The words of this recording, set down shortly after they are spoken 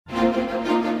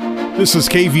This is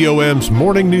KVOM's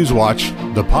Morning News Watch,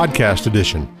 the podcast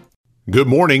edition. Good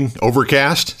morning.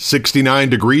 Overcast, 69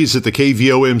 degrees at the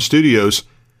KVOM studios.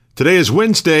 Today is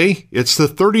Wednesday. It's the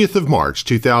 30th of March,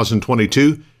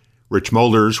 2022. Rich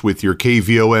Molders with your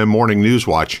KVOM Morning News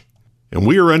Watch. And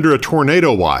we are under a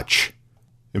tornado watch.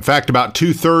 In fact, about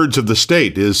 2/3 of the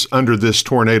state is under this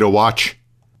tornado watch.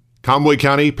 Conway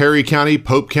County, Perry County,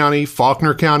 Pope County,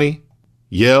 Faulkner County,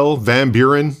 Yell, Van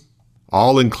Buren,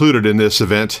 all included in this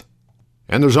event.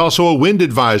 And there's also a wind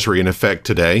advisory in effect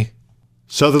today.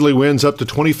 Southerly winds up to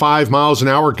 25 miles an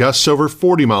hour, gusts over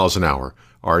 40 miles an hour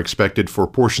are expected for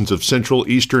portions of central,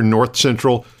 eastern, north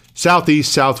central,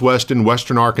 southeast, southwest, and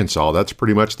western Arkansas. That's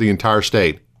pretty much the entire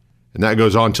state. And that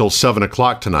goes on till 7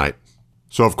 o'clock tonight.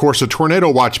 So, of course, a tornado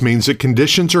watch means that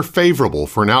conditions are favorable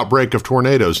for an outbreak of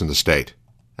tornadoes in the state.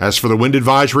 As for the wind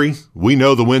advisory, we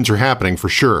know the winds are happening for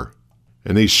sure.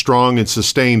 And these strong and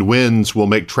sustained winds will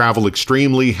make travel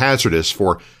extremely hazardous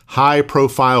for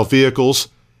high-profile vehicles.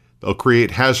 They'll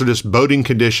create hazardous boating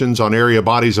conditions on area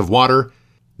bodies of water.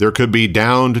 There could be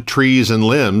downed trees and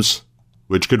limbs,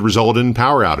 which could result in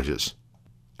power outages.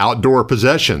 Outdoor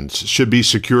possessions should be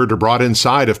secured or brought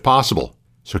inside if possible.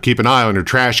 So keep an eye on your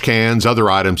trash cans,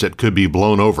 other items that could be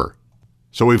blown over.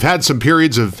 So we've had some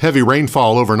periods of heavy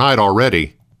rainfall overnight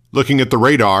already. Looking at the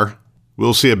radar,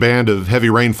 we'll see a band of heavy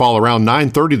rainfall around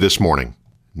 9:30 this morning.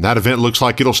 And that event looks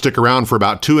like it'll stick around for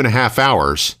about 2.5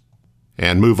 hours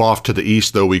and move off to the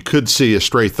east, though we could see a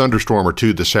stray thunderstorm or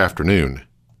two this afternoon.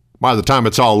 By the time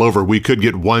it's all over, we could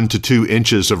get 1 to 2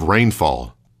 inches of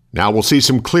rainfall. Now we'll see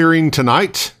some clearing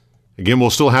tonight. Again, we'll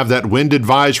still have that wind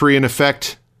advisory in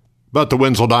effect, but the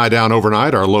winds will die down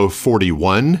overnight, our low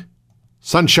 41.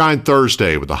 Sunshine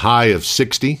Thursday with a high of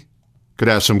 60. Could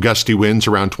have some gusty winds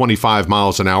around 25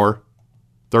 miles an hour.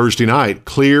 Thursday night,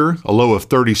 clear, a low of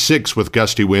 36 with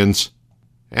gusty winds.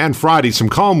 And Friday, some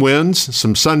calm winds,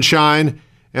 some sunshine,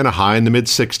 and a high in the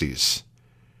mid-60s.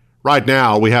 Right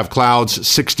now, we have clouds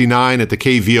 69 at the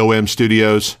KVOM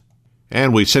studios.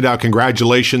 And we send out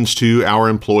congratulations to our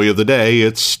employee of the day.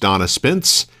 It's Donna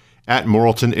Spence at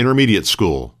Morrilton Intermediate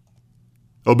School.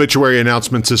 Obituary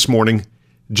announcements this morning.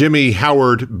 Jimmy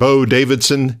Howard Bo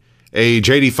Davidson, age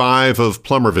 85 of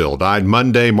Plumerville, died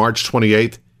Monday, March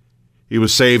 28th. He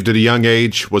was saved at a young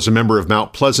age, was a member of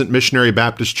Mount Pleasant Missionary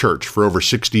Baptist Church for over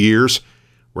 60 years,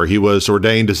 where he was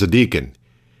ordained as a deacon.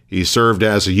 He served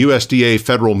as a USDA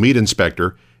federal meat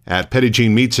inspector at Petit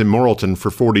Jean Meats in Morrilton for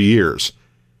 40 years.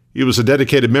 He was a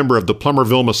dedicated member of the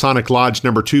Plumerville Masonic Lodge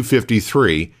No.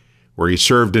 253, where he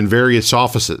served in various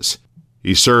offices.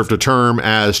 He served a term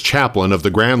as chaplain of the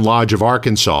Grand Lodge of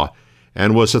Arkansas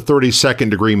and was a 32nd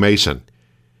degree Mason.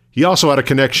 He also had a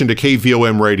connection to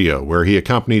KVOM Radio, where he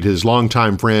accompanied his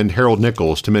longtime friend Harold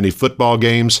Nichols to many football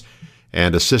games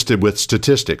and assisted with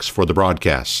statistics for the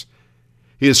broadcasts.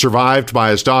 He is survived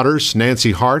by his daughters,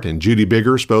 Nancy Hart and Judy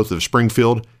Biggers, both of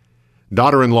Springfield,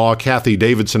 daughter-in-law Kathy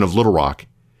Davidson of Little Rock,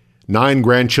 9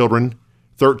 grandchildren,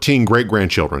 13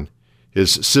 great-grandchildren,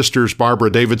 his sisters Barbara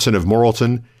Davidson of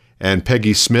Morrilton and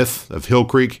Peggy Smith of Hill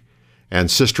Creek,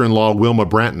 and sister-in-law Wilma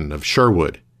Branton of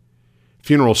Sherwood.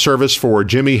 Funeral service for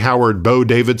Jimmy Howard Bo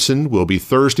Davidson will be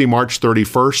Thursday, March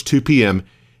 31st, 2 p.m.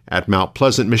 at Mount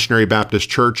Pleasant Missionary Baptist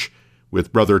Church,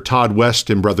 with Brother Todd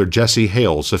West and Brother Jesse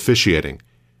Hales officiating.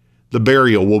 The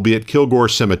burial will be at Kilgore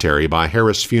Cemetery by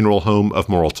Harris Funeral Home of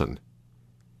Morrilton.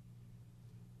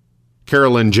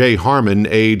 Carolyn J. Harmon,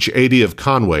 age 80 of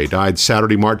Conway, died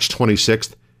Saturday, March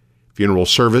 26th. Funeral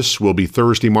service will be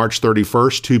Thursday, March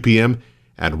 31st, 2 p.m.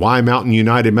 at Y Mountain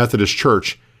United Methodist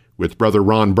Church, with Brother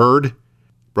Ron Bird,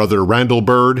 Brother Randall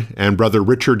Bird, and Brother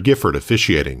Richard Gifford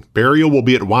officiating. Burial will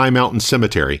be at Y Mountain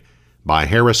Cemetery by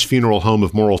Harris Funeral Home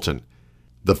of Morrilton.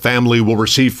 The family will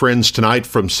receive friends tonight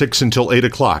from 6 until 8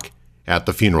 o'clock at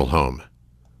the funeral home.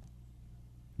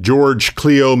 George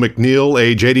Cleo McNeil,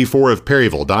 age 84 of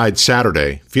Perryville, died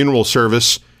Saturday. Funeral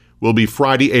service will be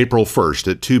Friday, April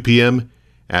 1st at 2 p.m.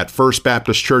 at First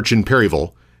Baptist Church in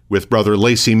Perryville, with Brother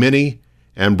Lacey Minnie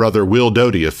and Brother Will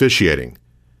Doty officiating.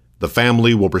 The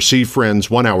family will receive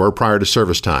friends 1 hour prior to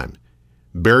service time.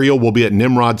 Burial will be at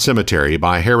Nimrod Cemetery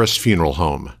by Harris Funeral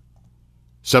Home.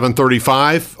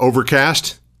 7:35,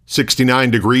 overcast, 69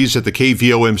 degrees at the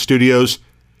KVOM studios.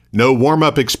 No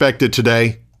warm-up expected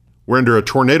today. We're under a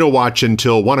tornado watch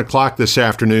until 1 o'clock this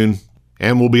afternoon,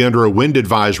 and we'll be under a wind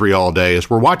advisory all day as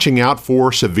we're watching out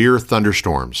for severe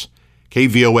thunderstorms.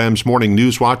 KVOM's Morning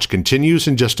News Watch continues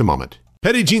in just a moment.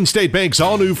 Petit Jean State Bank's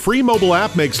all-new free mobile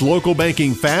app makes local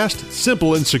banking fast,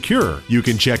 simple, and secure. You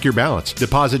can check your balance,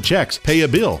 deposit checks, pay a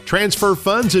bill, transfer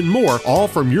funds, and more, all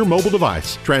from your mobile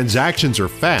device. Transactions are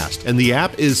fast, and the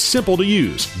app is simple to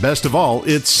use. Best of all,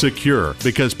 it's secure,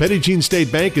 because Petit Jean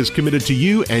State Bank is committed to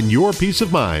you and your peace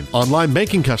of mind. Online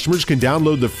banking customers can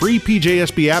download the free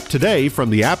PJSB app today from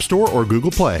the App Store or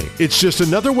Google Play. It's just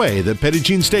another way that Petit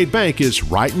Jean State Bank is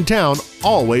right in town,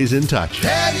 always in touch.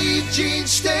 Petit Jean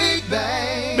State Bank.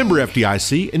 Member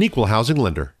FDIC, an equal housing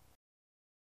lender.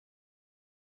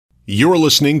 You're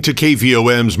listening to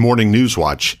KVOM's Morning News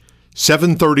Watch.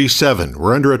 7:37.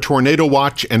 We're under a tornado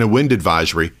watch and a wind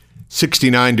advisory.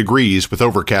 69 degrees with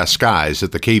overcast skies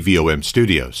at the KVOM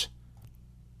studios.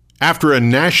 After a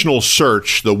national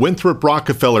search, the Winthrop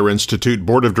Rockefeller Institute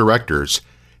Board of Directors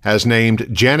has named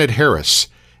Janet Harris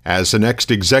as the next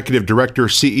Executive Director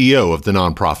CEO of the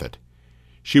nonprofit.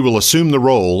 She will assume the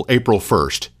role April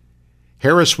 1st.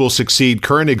 Harris will succeed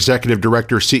current Executive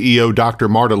Director CEO Dr.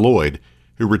 Marta Lloyd,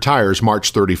 who retires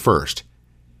March 31st.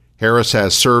 Harris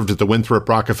has served at the Winthrop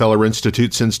Rockefeller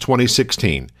Institute since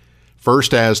 2016,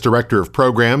 first as Director of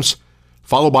Programs,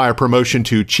 followed by a promotion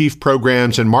to Chief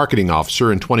Programs and Marketing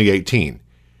Officer in 2018.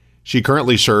 She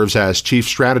currently serves as Chief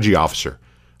Strategy Officer,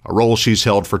 a role she's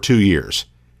held for 2 years.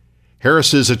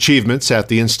 Harris's achievements at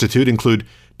the Institute include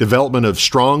development of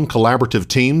strong collaborative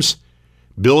teams,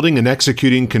 building and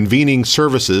executing convening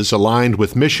services aligned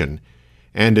with mission,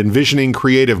 and envisioning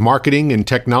creative marketing and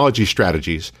technology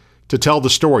strategies to tell the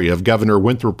story of Governor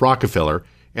Winthrop Rockefeller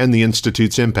and the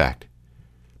Institute's impact.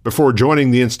 Before joining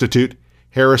the Institute,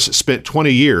 Harris spent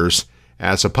 20 years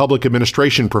as a public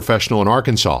administration professional in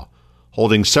Arkansas,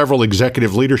 holding several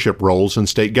executive leadership roles in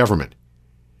state government.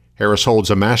 Harris holds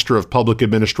a Master of Public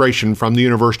Administration from the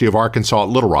University of Arkansas at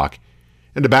Little Rock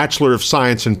and a Bachelor of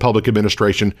Science in Public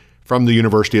Administration from the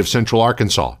University of Central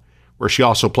Arkansas, where she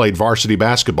also played varsity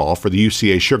basketball for the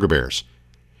UCA Sugar Bears.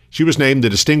 She was named the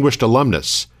Distinguished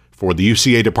Alumnus for the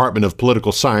UCA Department of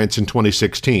Political Science in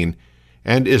 2016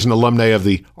 and is an alumna of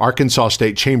the Arkansas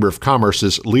State Chamber of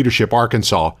Commerce's Leadership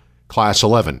Arkansas, Class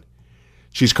 11.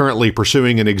 She's currently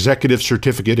pursuing an executive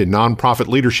certificate in nonprofit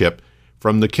leadership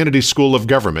from the Kennedy School of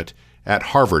Government at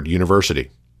Harvard University.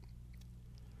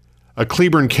 A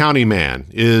Cleburne County man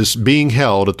is being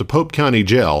held at the Pope County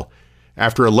Jail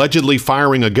after allegedly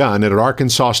firing a gun at an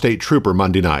Arkansas State Trooper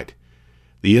Monday night.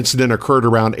 The incident occurred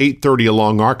around 8:30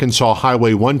 along Arkansas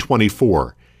Highway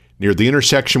 124, near the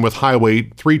intersection with Highway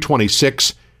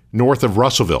 326 north of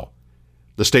Russellville.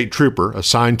 The state trooper,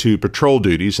 assigned to patrol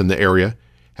duties in the area,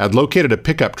 had located a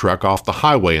pickup truck off the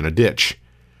highway in a ditch.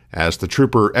 As the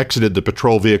trooper exited the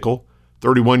patrol vehicle,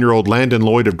 31-year-old Landon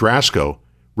Lloyd of Drasco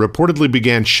reportedly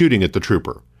began shooting at the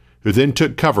trooper, who then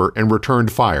took cover and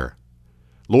returned fire.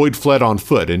 Lloyd fled on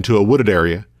foot into a wooded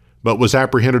area, but was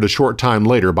apprehended a short time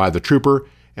later by the trooper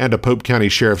and a Pope County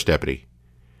Sheriff's deputy.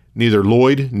 Neither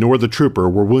Lloyd nor the trooper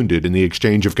were wounded in the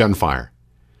exchange of gunfire.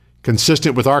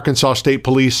 Consistent with Arkansas State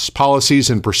Police policies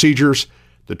and procedures,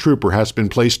 the trooper has been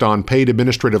placed on paid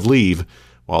administrative leave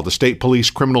while the State Police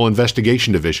Criminal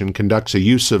Investigation Division conducts a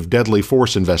use of deadly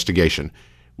force investigation,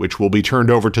 which will be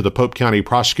turned over to the Pope County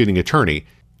Prosecuting Attorney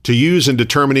to use in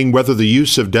determining whether the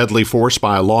use of deadly force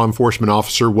by a law enforcement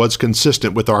officer was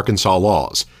consistent with Arkansas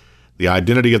laws. The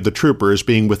identity of the trooper is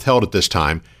being withheld at this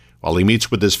time while he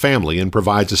meets with his family and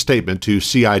provides a statement to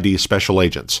CID special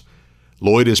agents.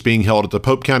 Lloyd is being held at the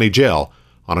Pope County Jail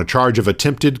on a charge of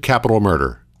attempted capital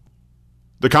murder.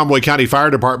 The Conway County Fire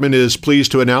Department is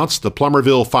pleased to announce the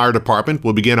Plumerville Fire Department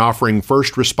will begin offering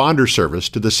first responder service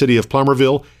to the city of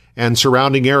Plumerville and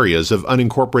surrounding areas of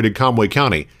unincorporated Conway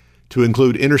County to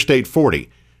include Interstate 40,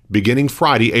 beginning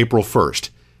Friday, April 1st.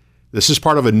 This is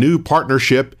part of a new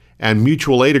partnership and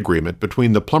mutual aid agreement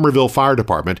between the Plumerville Fire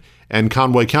Department and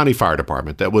Conway County Fire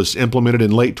Department that was implemented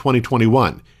in late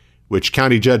 2021, which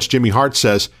County Judge Jimmy Hart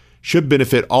says should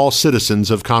benefit all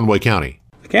citizens of Conway County.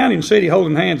 The county and city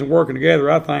holding hands and working together,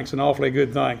 I think, is an awfully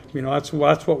good thing. You know, that's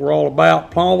what we're all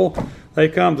about. Plumerville, they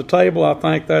come to the table. I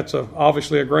think that's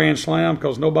obviously a grand slam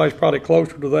because nobody's probably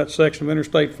closer to that section of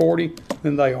Interstate 40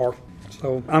 than they are.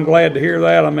 So I'm glad to hear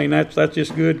that. I mean, that's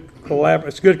just good.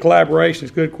 It's good collaboration.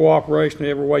 It's good cooperation.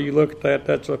 Every way you look at that,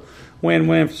 that's a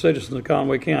win-win for citizens of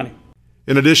Conway County.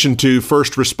 In addition to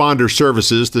first responder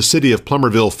services, the City of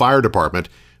Plumerville Fire Department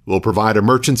will provide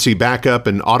emergency backup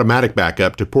and automatic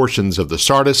backup to portions of the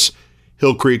Sardis,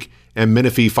 Hill Creek, and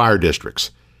Menifee fire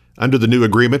districts. Under the new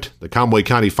agreement, the Conway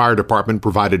County Fire Department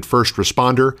provided first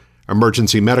responder,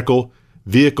 emergency medical,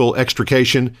 vehicle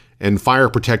extrication, and fire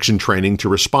protection training to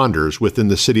responders within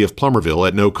the city of Plumerville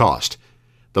at no cost.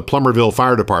 The Plumerville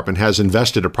Fire Department has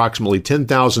invested approximately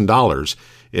 $10,000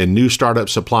 in new startup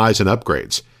supplies and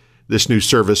upgrades. This new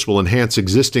service will enhance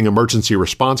existing emergency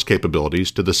response capabilities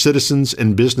to the citizens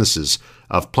and businesses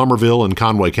of Plumerville and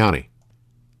Conway County.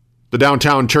 The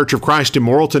Downtown Church of Christ in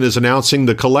Morrilton is announcing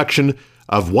the collection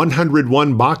of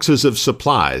 101 boxes of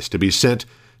supplies to be sent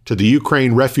to the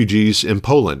Ukraine refugees in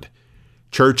Poland.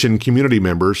 Church and community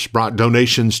members brought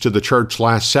donations to the church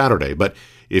last Saturday, but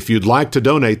if you'd like to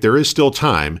donate, there is still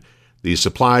time. These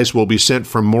supplies will be sent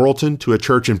from Morrilton to a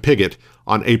church in Piggott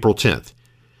on April 10th.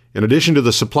 In addition to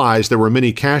the supplies, there were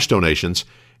many cash donations,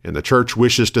 and the church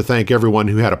wishes to thank everyone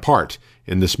who had a part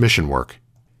in this mission work.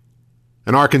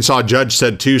 An Arkansas judge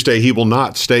said Tuesday he will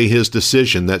not stay his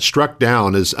decision that struck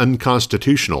down as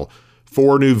unconstitutional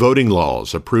 4 new voting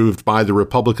laws approved by the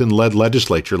Republican-led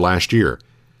legislature last year.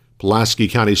 Pulaski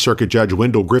County Circuit Judge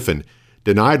Wendell Griffin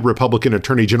denied Republican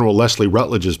Attorney General Leslie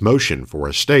Rutledge's motion for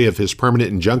a stay of his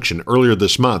permanent injunction earlier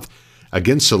this month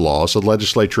against the laws the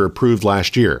legislature approved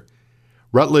last year.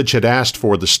 Rutledge had asked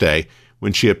for the stay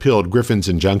when she appealed Griffin's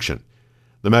injunction.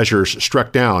 The measures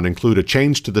struck down include a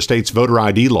change to the state's voter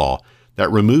ID law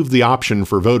that removed the option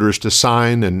for voters to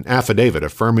sign an affidavit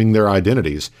affirming their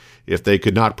identities if they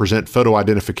could not present photo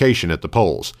identification at the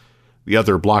polls. The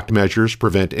other blocked measures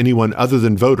prevent anyone other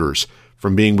than voters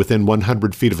from being within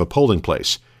 100 feet of a polling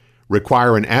place,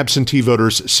 require an absentee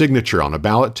voter's signature on a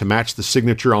ballot to match the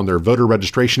signature on their voter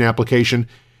registration application,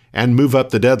 and move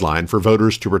up the deadline for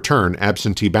voters to return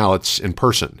absentee ballots in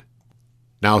person.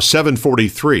 Now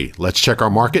 7:43. Let's check our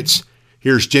markets.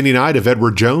 Here's Jenny Knight of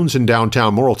Edward Jones in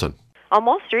downtown Morrilton. On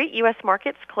Wall Street, U.S.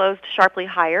 markets closed sharply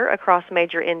higher across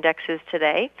major indexes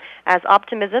today as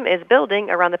optimism is building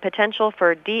around the potential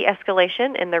for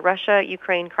de-escalation in the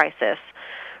Russia-Ukraine crisis.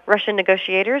 Russian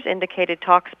negotiators indicated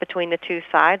talks between the two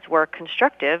sides were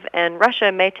constructive, and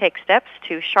Russia may take steps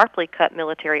to sharply cut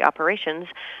military operations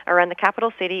around the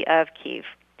capital city of Kyiv.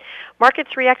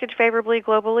 Markets reacted favorably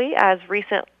globally as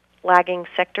recent lagging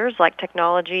sectors like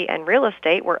technology and real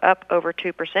estate were up over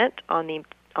 2%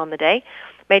 on the day.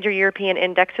 Major European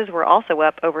indexes were also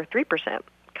up over 3%.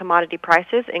 Commodity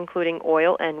prices, including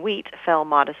oil and wheat, fell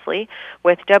modestly,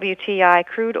 with WTI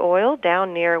crude oil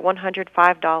down near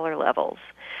 $105 levels.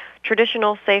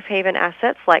 Traditional safe haven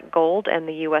assets like gold and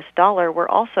the U.S. dollar were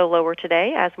also lower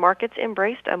today as markets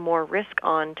embraced a more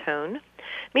risk-on tone.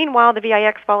 Meanwhile, the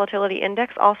VIX Volatility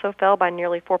Index also fell by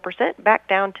nearly 4%, back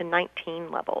down to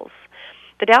 19 levels.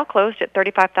 The Dow closed at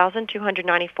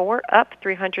 35,294, up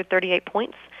 338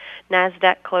 points.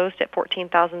 NASDAQ closed at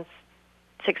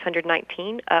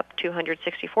 14,619, up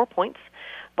 264 points.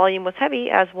 Volume was heavy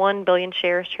as 1 billion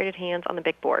shares traded hands on the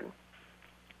big board.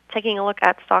 Taking a look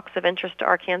at stocks of interest to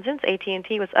Arkansans,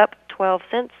 AT&T was up 12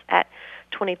 cents at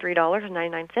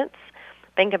 $23.99.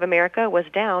 Bank of America was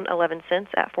down 11 cents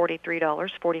at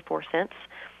 $43.44.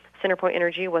 CenterPoint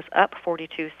Energy was up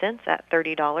 42 cents at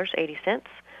 $30.80.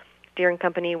 Deere &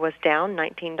 Company was down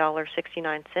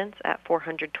 $19.69 at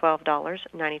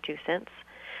 $412.92.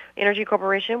 Energy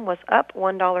Corporation was up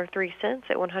 $1.03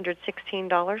 at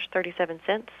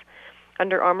 $116.37.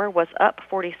 Under Armour was up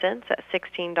 40 cents at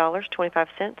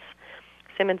 $16.25.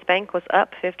 Simmons Bank was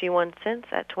up 51 cents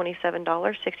at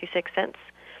 $27.66.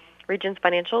 Regions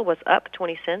Financial was up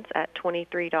 20 cents at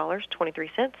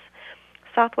 $23.23.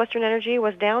 Southwestern Energy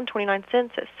was down 29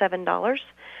 cents at $7.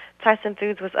 Tyson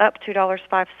Foods was up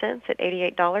 $2.05 at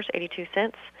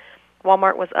 $88.82.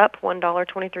 Walmart was up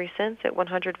 $1.23 at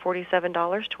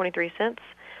 $147.23.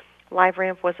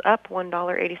 LiveRamp was up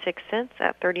 $1.86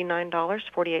 at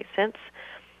 $39.48.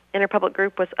 Interpublic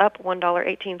Group was up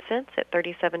 $1.18 at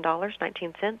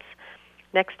 $37.19.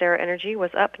 NextEra Energy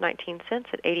was up 19 cents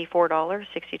at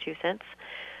 $84.62.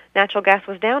 Natural gas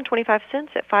was down 25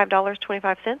 cents at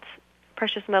 $5.25.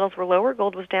 Precious metals were lower.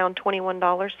 Gold was down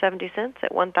 $21.70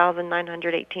 at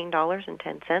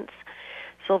 $1,918.10.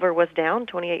 Silver was down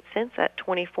 28 cents at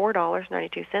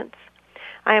 $24.92.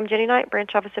 I am Jenny Knight,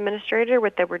 Branch Office Administrator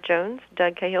with Edward Jones,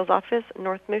 Doug Cahill's office,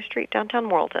 North Moose Street, downtown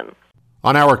Morrilton.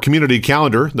 On our community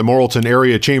calendar, the Morrilton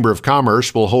Area Chamber of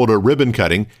Commerce will hold a ribbon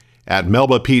cutting at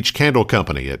Melba Peach Candle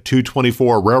Company at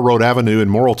 224 Railroad Avenue in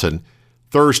Morrilton,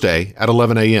 Thursday at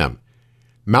 11 a.m.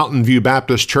 Mountain View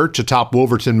Baptist Church atop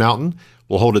Wolverton Mountain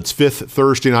will hold its 5th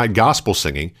Thursday night gospel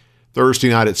singing. Thursday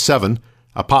night at 7,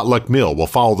 a potluck meal will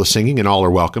follow the singing and all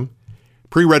are welcome.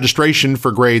 Pre-registration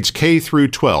for grades K through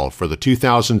 12 for the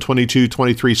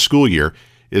 2022-23 school year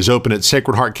is open at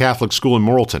Sacred Heart Catholic School in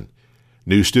Morrilton.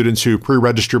 New students who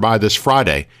pre-register by this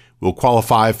Friday will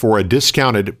qualify for a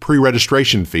discounted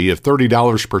pre-registration fee of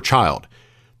 $30 per child.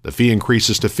 The fee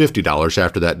increases to $50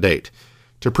 after that date.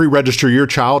 To pre-register your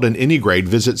child in any grade,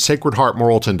 visit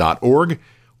sacredheartmorrilton.org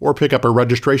or pick up a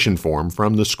registration form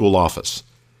from the school office.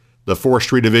 The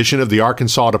Forestry Division of the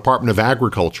Arkansas Department of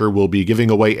Agriculture will be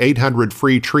giving away 800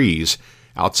 free trees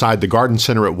outside the Garden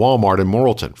Center at Walmart in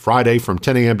Morrilton, Friday from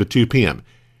 10 a.m. to 2 p.m.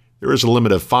 There is a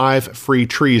limit of 5 free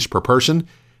trees per person.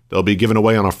 They'll be given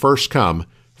away on a first-come,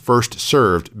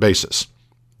 first-served basis.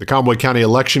 The Conway County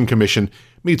Election Commission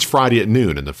meets Friday at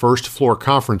noon in the first-floor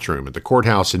conference room at the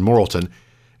courthouse in Morrilton,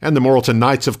 and the Morrilton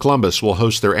Knights of Columbus will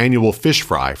host their annual fish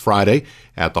fry Friday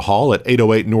at the hall at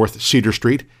 808 North Cedar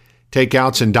Street.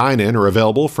 Takeouts and dine-in are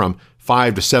available from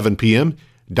 5 to 7 p.m.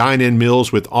 Dine-in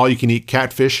meals with all-you-can-eat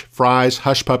catfish, fries,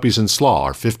 hush puppies, and slaw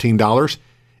are $15,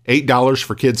 $8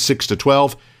 for kids 6 to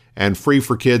 12, and free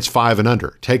for kids 5 and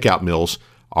under. Takeout meals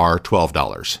are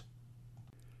 $12.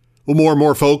 Well, more and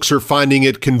more folks are finding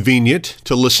it convenient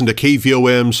to listen to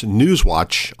KVOM's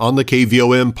Newswatch on the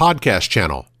KVOM podcast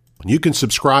channel. You can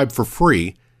subscribe for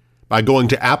free by going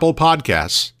to Apple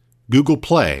Podcasts, Google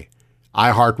Play,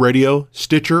 iHeartRadio,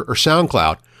 Stitcher, or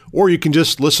SoundCloud, or you can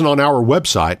just listen on our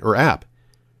website or app.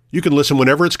 You can listen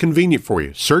whenever it's convenient for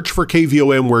you. Search for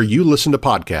KVOM where you listen to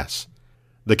podcasts.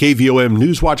 The KVOM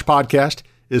Newswatch podcast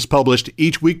is published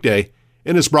each weekday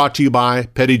and is brought to you by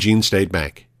Petit Jean State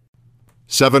Bank.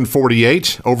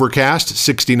 7:48, overcast,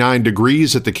 69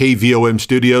 degrees at the KVOM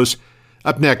studios.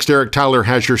 Up next, Eric Tyler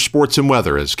has your sports and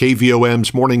weather as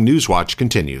KVOM's Morning Newswatch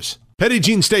continues. Petit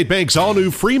Jean State Bank's all-new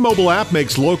free mobile app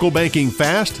makes local banking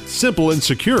fast, simple, and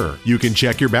secure. You can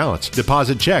check your balance,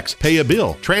 deposit checks, pay a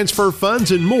bill, transfer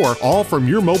funds, and more, all from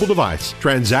your mobile device.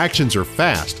 Transactions are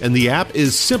fast, and the app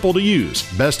is simple to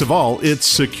use. Best of all, it's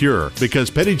secure, because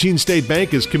Petit Jean State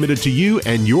Bank is committed to you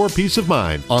and your peace of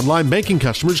mind. Online banking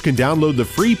customers can download the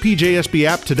free PJSB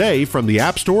app today from the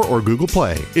App Store or Google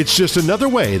Play. It's just another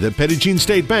way that Petit Jean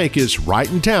State Bank is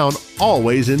right in town,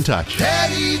 always in touch.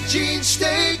 Petit Jean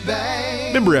State Bank.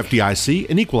 Member FDIC,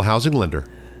 an equal housing lender.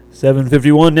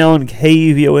 7:51 now in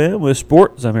KVOM with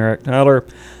sports. I'm Eric Tyler.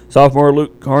 Sophomore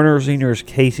Luke Garner, seniors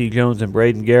Casey Jones and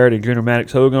Braden Garrett, and junior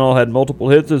Maddox Hogan all had multiple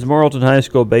hits as Morrilton High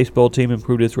School baseball team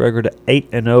improved its record to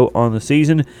 8-0 on the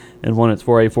season and won its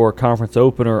 4A4 conference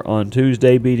opener on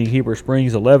Tuesday, beating Heber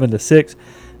Springs 11-6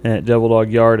 at Devil Dog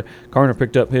Yard. Garner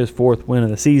picked up his 4th win of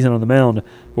the season on the mound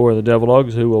for the Devil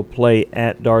Dogs, who will play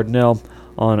at Dardanelle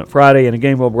on Friday, and a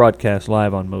game will broadcast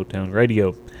live on Motown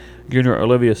Radio. Junior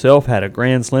Olivia Self had a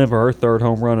grand slam for her 3rd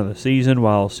home run of the season,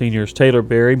 while seniors Taylor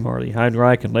Berry, Marley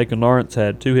Heidreich, and Lakin Lawrence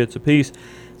had 2 hits apiece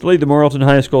to lead the Morrilton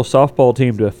High School softball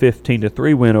team to a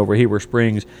 15-3 win over Heber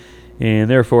Springs in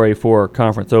their 4A4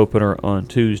 conference opener on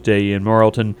Tuesday in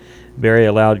Morrilton. Berry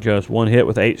allowed just 1 hit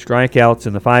with 8 strikeouts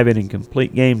in the 5-inning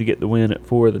complete game to get the win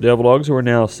for the Devil Dogs, who are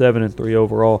now 7-3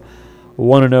 overall,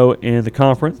 1-0 in the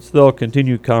conference. They'll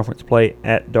continue conference play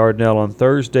at Dardanelle on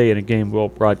Thursday, and a game will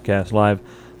broadcast live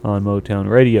on Motown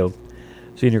Radio.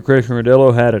 Senior Christian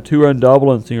Rodello had a 2-run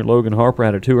double, and senior Logan Harper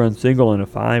had a 2-run single in a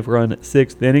 5-run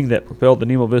 6th inning that propelled the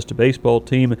Nemo Vista baseball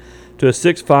team to a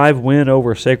 6-5 win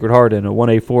over Sacred Heart in a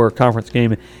 1A4 conference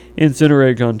game in Center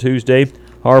Ridge on Tuesday.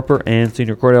 Harper and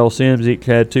senior Cordell Sims each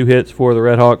had 2 hits for the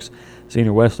Redhawks.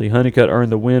 Senior Wesley Honeycutt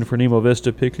earned the win for Nemo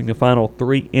Vista, pitching the final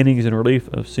 3 innings in relief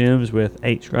of Sims with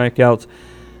 8 strikeouts.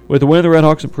 With the win, the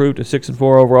Redhawks improved to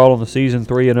 6-4 overall on the season,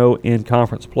 3-0 in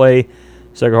conference play.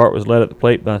 Sacred Heart was led at the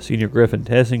plate by senior Griffin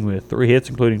Tessing with 3 hits,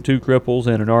 including 2 triples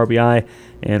and an RBI,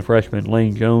 and freshman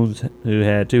Lane Jones, who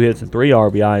had 2 hits and 3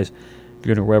 RBIs.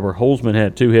 Junior Weber Holzman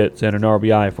had 2 hits and an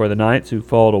RBI for the Knights, who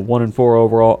fall to 1-4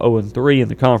 overall, 0-3 in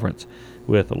the conference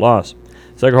with a loss.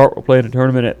 Sacred Heart will play in a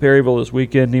tournament at Perryville this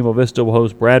weekend. Nemo Vista will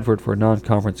host Bradford for a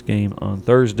non-conference game on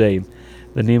Thursday.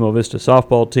 The Nemo Vista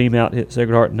softball team out-hit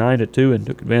Sacred Heart 9-2 and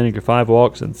took advantage of 5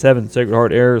 walks and 7 Sacred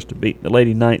Heart errors to beat the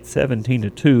Lady Knights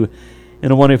 17-2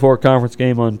 in a 1A4 conference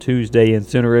game on Tuesday in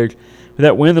Center Ridge. With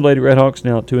that win, the Lady Redhawks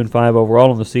now 2-5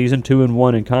 overall in the season,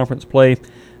 2-1 in conference play.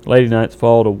 The Lady Knights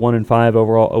fall to 1-5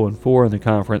 overall, 0-4 in the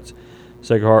conference.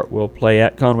 Sacred Heart will play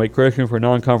at Conway Christian for a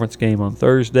non-conference game on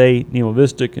Thursday. Nemo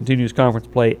Vista continues conference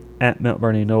play at Mount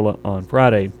Vernon Enola on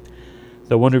Friday.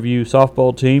 The Wonderview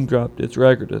softball team dropped its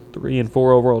record to 3-4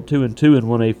 overall, 2-2 in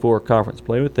 1A4 conference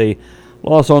play with a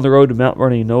loss on the road to Mount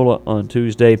Vernon Enola on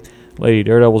Tuesday. Lady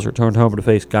Daredevils returned home to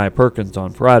face Guy Perkins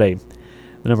on Friday.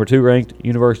 The number 2 ranked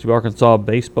University of Arkansas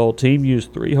baseball team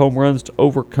used 3 home runs to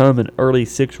overcome an early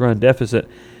 6-run deficit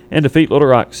and defeat Little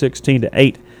Rock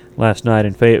 16-8 last night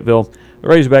in Fayetteville. The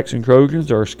Razorbacks and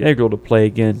Trojans are scheduled to play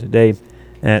again today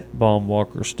at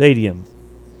Baum-Walker Stadium.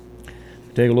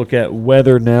 Take a look at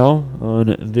weather now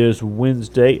on this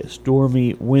Wednesday, a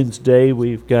stormy Wednesday.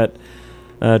 We've got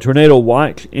tornado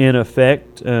watch in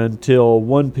effect until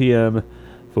 1 p.m.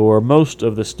 for most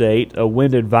of the state. A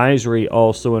wind advisory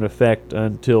also in effect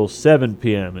until 7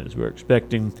 p.m. as we're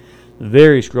expecting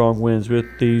very strong winds with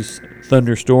these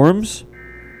thunderstorms.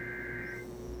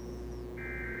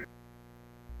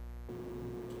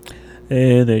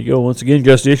 And there you go. Once again,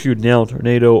 just issued now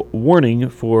tornado warning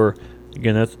for,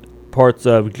 again, that's parts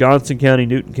of Johnson County,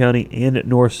 Newton County, and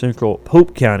North Central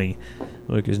Pope County,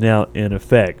 which is now in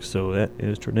effect. So that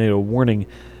is tornado warning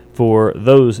for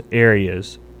those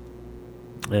areas.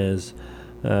 As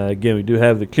again, we do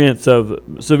have the chance of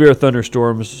severe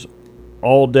thunderstorms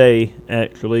all day,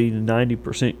 actually,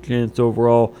 90% chance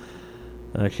overall.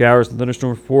 Showers and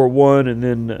thunderstorms for 1, and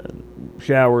then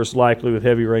showers likely with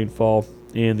heavy rainfall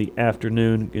in the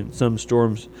afternoon. And some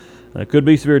storms could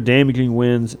be severe damaging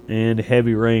winds and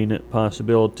heavy rain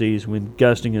possibilities, wind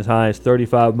gusting as high as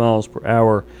 35 miles per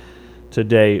hour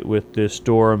today with this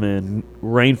storm, and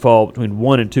rainfall between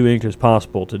 1 and 2 inches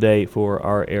possible today for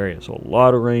our area. So a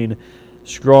lot of rain,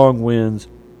 strong winds,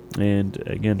 and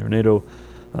again, tornado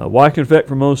watch in effect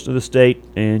for most of the state,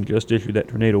 and just issued that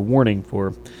tornado warning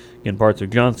for, again, parts of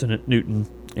Johnson, Newton,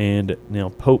 and now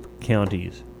Pope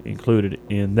counties included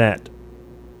in that.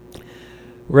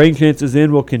 Rain chances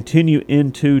then will continue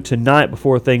into tonight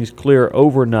before things clear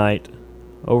overnight.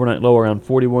 Overnight low around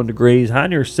 41 degrees, high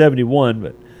near 71,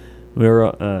 but we're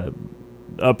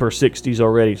upper 60s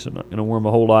already, so not going to warm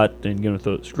a whole lot, and going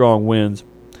to strong winds.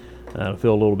 It'll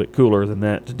feel a little bit cooler than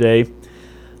that today.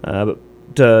 But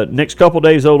next couple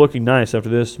days, though, looking nice after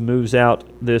this moves out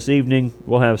this evening.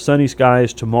 We'll have sunny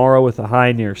skies tomorrow with a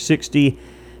high near 60,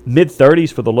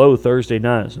 mid-30s for the low Thursday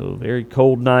night. So very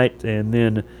cold night, and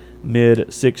then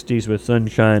mid-60s with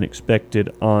sunshine expected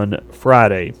on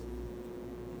Friday.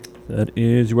 That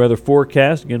is your weather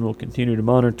forecast. Again, we'll continue to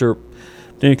monitor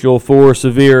potential for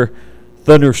severe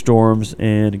thunderstorms,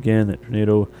 and again, that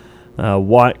tornado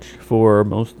watch for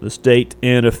most of the state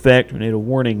in effect. Tornado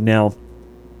warning now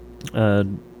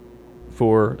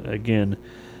for, again,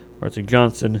 parts of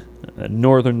Johnson,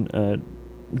 northern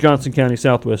Johnson County,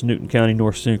 southwest Newton County,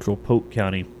 north central Pope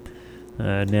County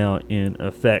now in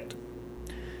effect.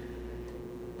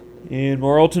 In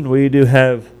Morrilton, we do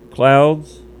have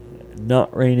clouds,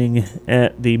 not raining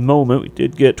at the moment. We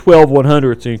did get 12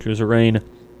 1/100 inches of rain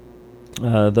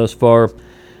thus far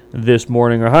this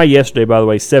morning. Our high yesterday, by the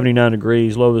way, 79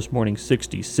 degrees. Low this morning,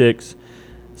 66.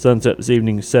 Sunset this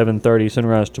evening, 7:30.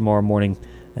 Sunrise tomorrow morning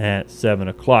at 7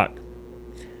 o'clock.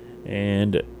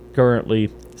 And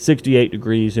currently 68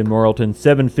 degrees in Morrilton,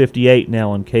 7:58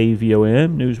 now on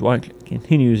KVOM. Newswatch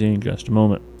continues in just a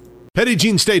moment. Petit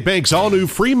Jean State Bank's all-new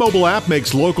free mobile app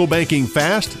makes local banking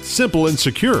fast, simple, and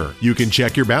secure. You can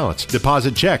check your balance,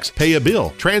 deposit checks, pay a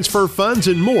bill, transfer funds,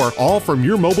 and more, all from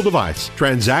your mobile device.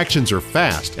 Transactions are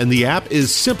fast, and the app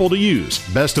is simple to use.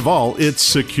 Best of all, it's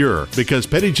secure, because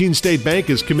Petit Jean State Bank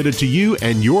is committed to you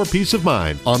and your peace of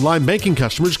mind. Online banking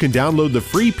customers can download the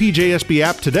free PJSB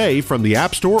app today from the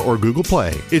App Store or Google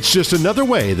Play. It's just another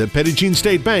way that Petit Jean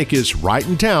State Bank is right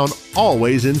in town,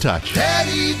 always in touch.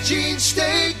 Petit Jean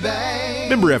State Bank.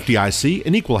 Member FDIC,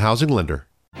 an equal housing lender.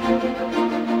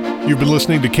 You've been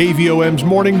listening to KVOM's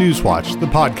Morning News Watch, the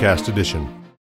podcast edition.